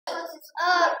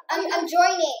I'm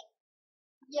joining.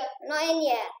 Yeah. Not in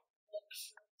yet.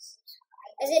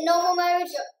 Is it normal mode?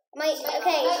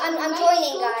 Okay, I'm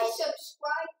joining, guys.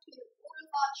 Subscribe to all of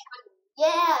our channels.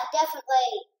 Yeah, definitely.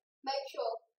 Make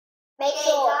sure. Make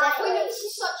sure, Wait, definitely. no, this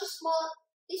is such a smart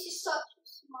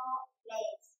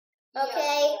place.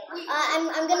 Okay, Yeah. I'm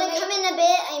gonna come in a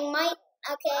bit. I might.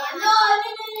 Okay. No.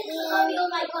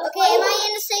 Okay, am I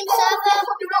in the same server?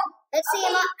 Let's see.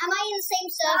 Am I in the same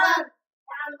server?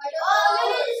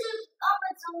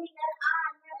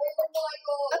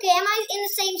 Okay, am I in the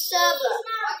same server?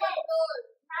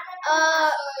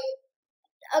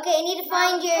 Okay, I need to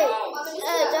find you.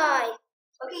 Die.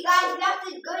 Okay, guys, we have to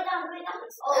go down.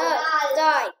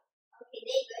 Die. Okay,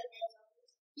 they go.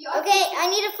 Okay, I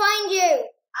need to find you.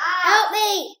 Help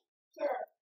me.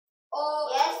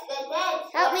 Yes, they're dead.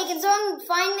 Help me. Can someone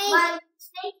find me?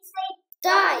 Stay.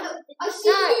 Die. I see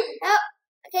you. Help.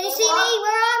 Can you see me?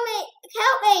 Where are me?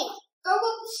 Help me. Go up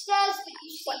the stairs that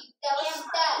you see. There are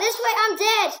stairs. This way. I'm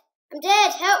dead.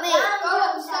 Help me. Go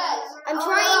upstairs. I'm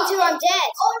trying to. I'm dead.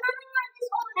 Oh, no, this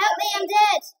one. Help me. I'm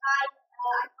dead. I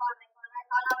can't.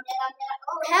 I'm dead.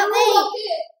 Help me.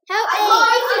 Help me.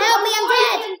 Help me. I'm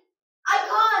dead. I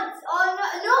can't. Oh, no,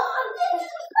 I'm dead.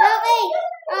 Help me.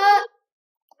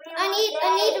 I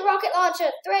need a rocket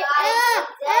launcher. 3. I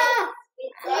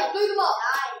blew them up.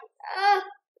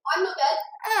 I'm not dead.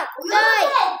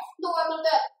 Die. No, I'm not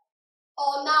dead.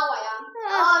 Oh, now I am.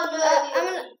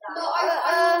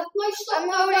 I'm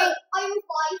holding. I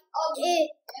revived. Okay.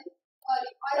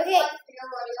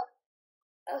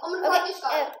 I'm gonna fight this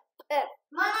guy.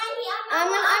 I'm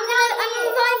gonna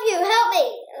revive you. Help me.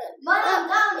 I'm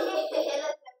down here.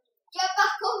 Get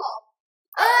back up.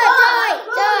 Die.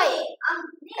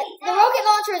 The rocket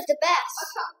launcher is the I best.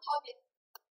 can't pop it.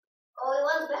 Oh, the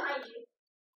one's behind you.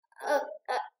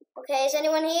 Okay, is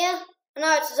anyone here? No,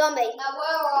 it's a zombie. Now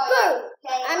where are you? Boo!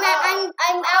 Okay, I'm out of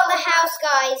the house,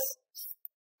 guys.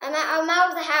 I'm out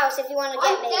of the house. If you want to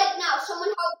get I'm me. dead now. Someone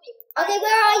help me. Okay,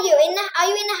 where are you? Are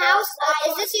you in the house?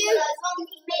 Is this you?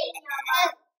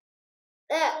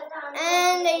 There.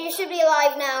 And you should be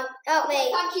alive now. Help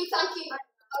me. Thank you. I'll treat them.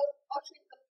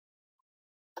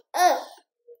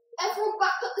 Everyone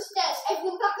back up the stairs.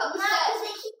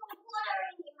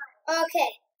 Okay.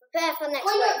 Prepare for next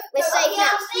Wait, week. no, We're safe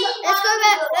now. Let's go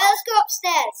back. Let's go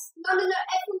upstairs. No.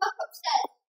 Everyone back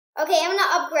upstairs. Okay, I'm gonna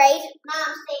upgrade. No,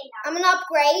 I'm staying now. I'm gonna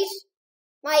upgrade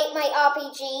my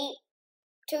RPG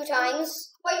 2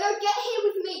 times. Wait, no, get here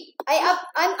with me.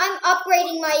 I'm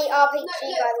upgrading my RPG, No,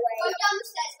 by the way. Go down the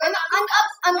stairs. I'm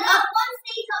up. One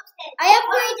stays upstairs. I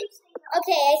upgraded.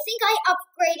 Okay, I think I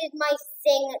upgraded my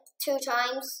thing 2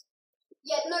 times.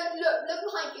 Yeah, no, look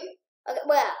behind you. Okay,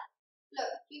 where? Look,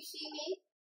 do you see me?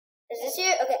 Is this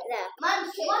you? Okay, there. Man,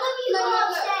 one of you No, go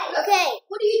look. upstairs. Okay,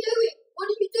 What are you doing?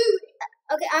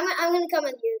 okay, I'm gonna come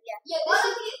with you. Yeah. Yeah, One this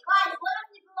of you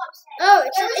go upstairs. Oh,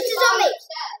 it's there is a a guy zombie.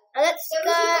 upstairs. Now let's There go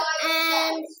is a guy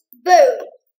and upstairs. boom!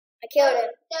 I killed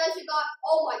him. There's a guy.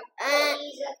 Oh my And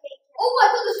god,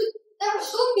 there are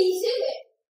zombies in it.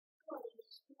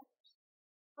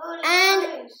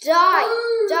 die!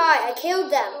 I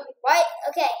killed them. Right?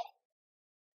 Okay.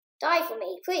 Die for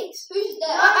me, please. Who's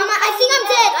there? I think I'm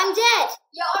dead.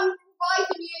 Yeah, I'm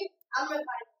reviving you. I'm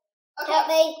reviving. Okay, Help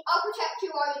me. I'll protect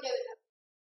you while you're doing it.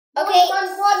 Okay. Run.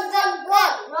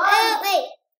 Help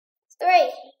me. 3.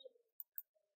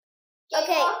 Get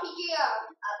Okay. your RPG out.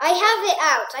 I have it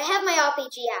out. I have my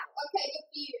RPG out. Okay, good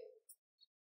for you.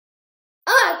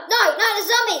 Oh, no, the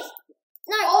zombies.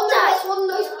 No, Oh no, die. it's one of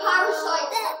those parasites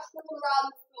that crawl around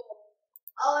the floor.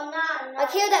 Oh no. I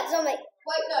killed that zombie.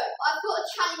 Wait, no, I've got a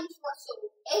challenge, Russell.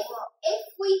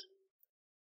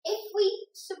 If we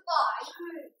survive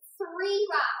 3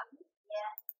 rounds,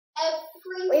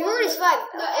 everyone. We've already survived.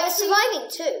 No, We're surviving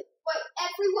too. Wait,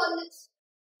 everyone that's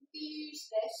views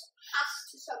this has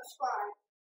to subscribe.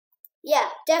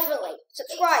 Yeah, definitely.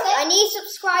 Subscribe. I need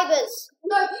subscribers.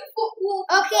 No, you've got more.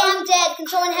 Okay, I'm dead. Can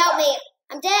someone help me?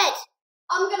 I'm dead.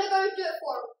 I'm gonna go do it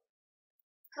for him.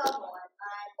 Come on,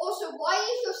 man. Also, why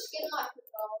is your skin like a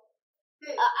gold?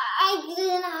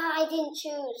 I didn't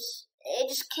choose. It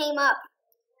just came up.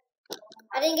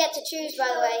 I didn't get to choose, by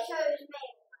the way.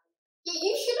 Yeah,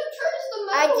 you should have chosen the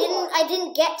metal one. I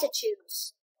didn't get to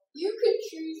choose. You can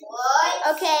choose What?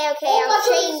 Okay, Oh I'll my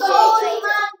change goodness, it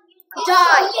later. It's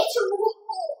Die. a literal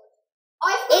horde.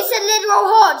 It's a literal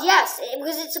horde, yes,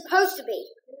 because it's supposed to be.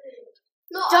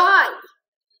 Die.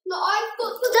 I've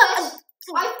got the Die. best.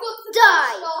 I've got the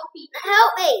Die. best RPG.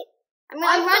 Help me. I'm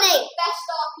I've got running. the best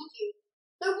RPG.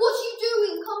 No, what are you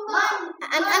doing? Come back.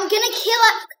 I'm gonna kill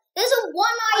it. There's a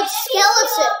one-eyed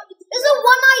skeleton. There's a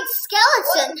one-eyed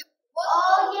skeleton.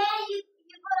 Oh yeah, you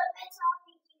got a better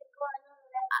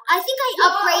I think I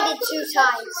upgraded 2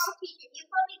 times. You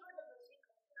probably got a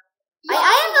bazooka.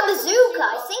 I have a bazooka.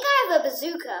 I think I have a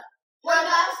bazooka. No,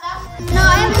 that's No,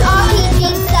 I have an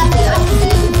RPG 7.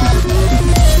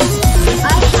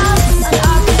 I have an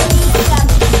RPG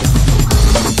 7.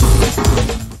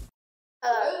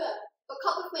 Hello. But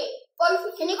come with me. Both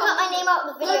of Can you come cut my with me. name out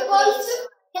of the video, No, both please?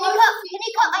 of- Can both you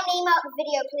of cut my name out of the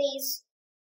video, please?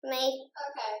 Me.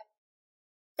 Okay.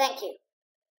 Thank you.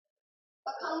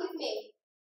 But come with me.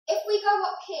 If we go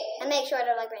up here, And make sure I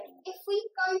don't like raining. if we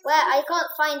go Where? I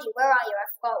can't find you. Where are you? I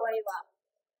forgot where you are.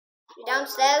 You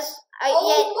downstairs?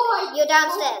 Oh my You're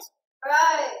downstairs.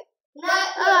 right. No,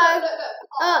 Hello. no.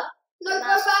 Oh. No, the go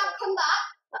mouse back, fell. come back.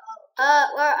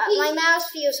 Where? Please. My mouse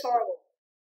feels horrible.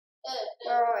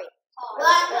 Where are we? Well,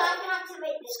 I can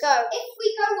activate Let's this. go. If we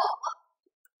go up,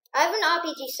 I have an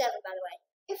RPG 7, by the way.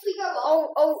 if we go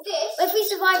up, Oh. this, If we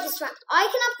survive this round, I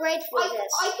can upgrade for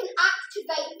this. I can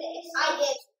activate this. I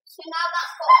did. So now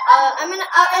that's got. I'm gonna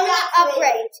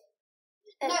upgrade.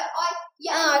 No,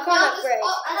 yeah. Oh, I can't now this upgrade.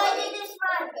 And I did this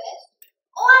one. This.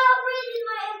 Oh, I upgraded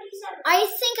my MP7. I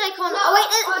think I can't. No, Oh wait,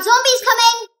 there's zombies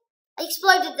coming! I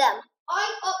exploded them. I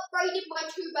upgraded my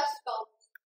 2 best guns.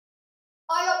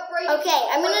 I upgraded. Okay,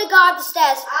 I'm gonna guard the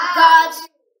stairs. Ah. Guard.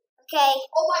 Okay.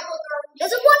 Oh my god,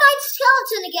 There's a one-eyed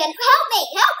skeleton again. Help me!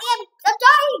 Help me! I'm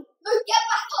dying. No, get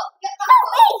back up! Get back Help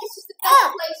up! me. This is the best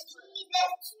Ah. place for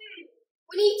me.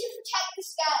 We need to protect the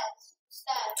stairs.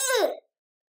 Ugh.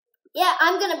 Yeah,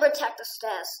 I'm gonna protect the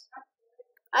stairs.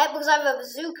 Because I have a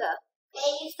bazooka.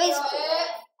 Basically.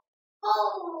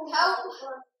 Oh, Help.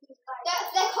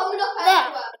 They're coming up There,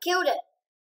 everywhere. I killed it.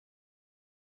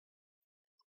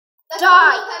 They're Die.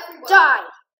 coming up everywhere. Die.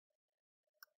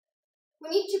 We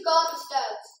need to guard the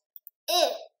stairs. Eh.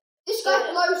 This guy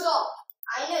Good. blows up.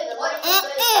 I know the one.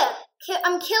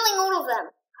 I'm killing all of them.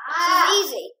 This Ah, is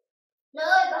easy. no,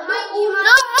 behind No, you.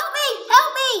 No, help me!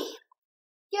 Help me!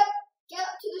 Get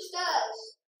up to the stairs.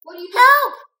 What are you doing?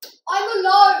 Help! I'm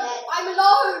alone. I'm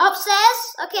alone. Upstairs?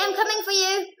 Okay, I'm coming for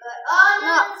you. Oh, no,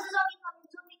 No. there's a zombie coming.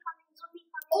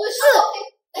 Oh, there's something.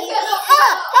 They're getting up.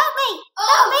 Help me!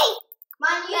 Help me!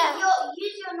 Man, Yeah.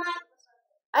 use your knife or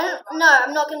something. I don't. No,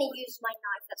 I'm not going to use my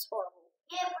knife. That's horrible.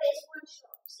 Yeah, but it's one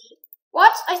shot, see?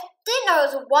 What? I didn't know it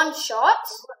was a one shot.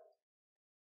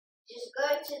 Just go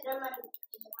to them and...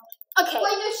 Okay,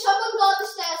 Wait, no, someone guard the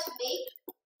stairs for me.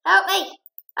 help me.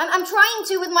 I'm trying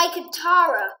to with my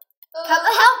katana. Uh,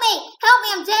 Help me! Help me!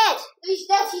 I'm dead. He's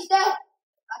dead. He's dead.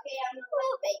 Okay, I'm gonna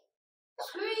help me.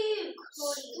 Screw you.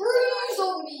 Screw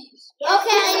zombies.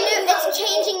 Okay, I knew it's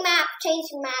changing map.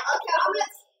 Changing map. Okay, I'm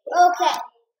gonna. Okay,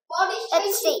 While it's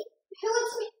let's changing, see. who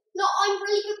wants me? No, I'm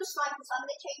really good with snipers. I'm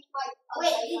gonna change my.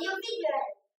 Wait, did your video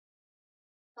end?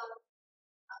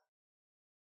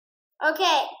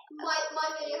 Okay, My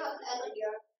video hasn't ended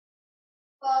yet.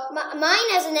 But mine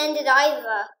hasn't ended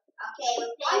either. Okay,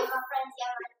 we're playing with our friends,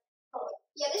 yeah, man.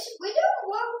 yeah, we're doing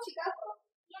well together.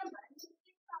 Yeah,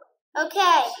 man.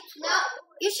 Okay, Now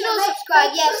you should yeah, all make subscribe.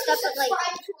 sure Yes, to definitely.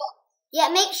 subscribe to us. Yeah,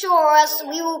 make sure, or else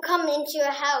we will come into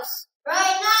your house.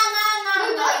 Right, No,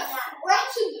 nah. like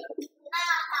threaten them.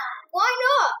 Why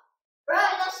not? Bro,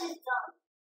 that's just dumb.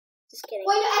 Just kidding.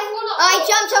 Wait, everyone up I here.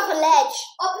 jumped off a ledge.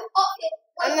 Up here.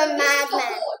 Wait, I'm a this is the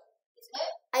madman. horde, isn't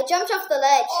it? I jumped off the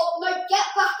ledge. Oh no, get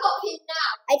back up here now.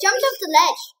 I jumped off the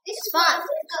ledge. This It's is fun. where-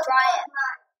 Let's try it.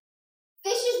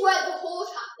 This is where the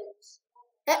horde happens.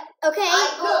 Okay.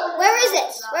 Where is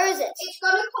it? Where is it? It's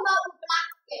gonna come out with black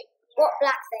thing. What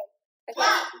black thing? Okay.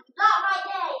 That right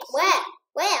there. Where?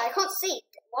 Where? I can't see.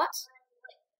 What?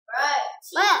 Right.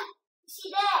 See, Where?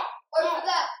 see there. Over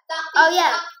there. That thing, Oh,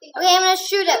 yeah. black thing. Okay, I'm gonna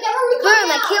shoot it. They're already Boom!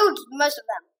 coming I out. killed most of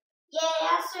them. Yeah, it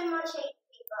has so much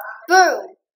HP, but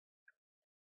Boom!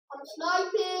 I'm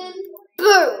sniping.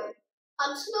 Boom!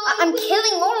 I'm sniping. I'm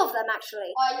killing all of them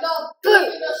actually. I love Boom.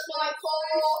 being a sniper.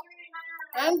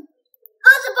 And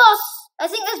oh, it's a boss. I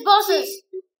think there's bosses.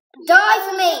 Die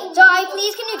for me. Die,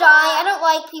 please. Can you die? I don't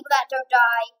like people that don't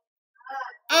die.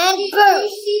 And Do boom! you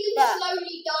see them There.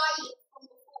 slowly dying from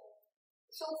the fall?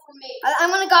 It's all from me. I'm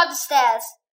gonna guard the stairs.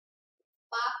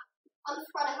 I'm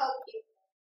trying to help you.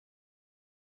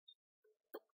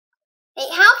 Hey,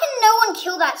 how can no one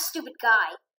kill that stupid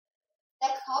guy?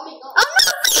 They're coming up. Oh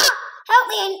no! Help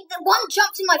me! One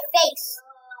jumped in my face.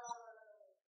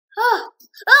 Oh,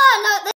 no!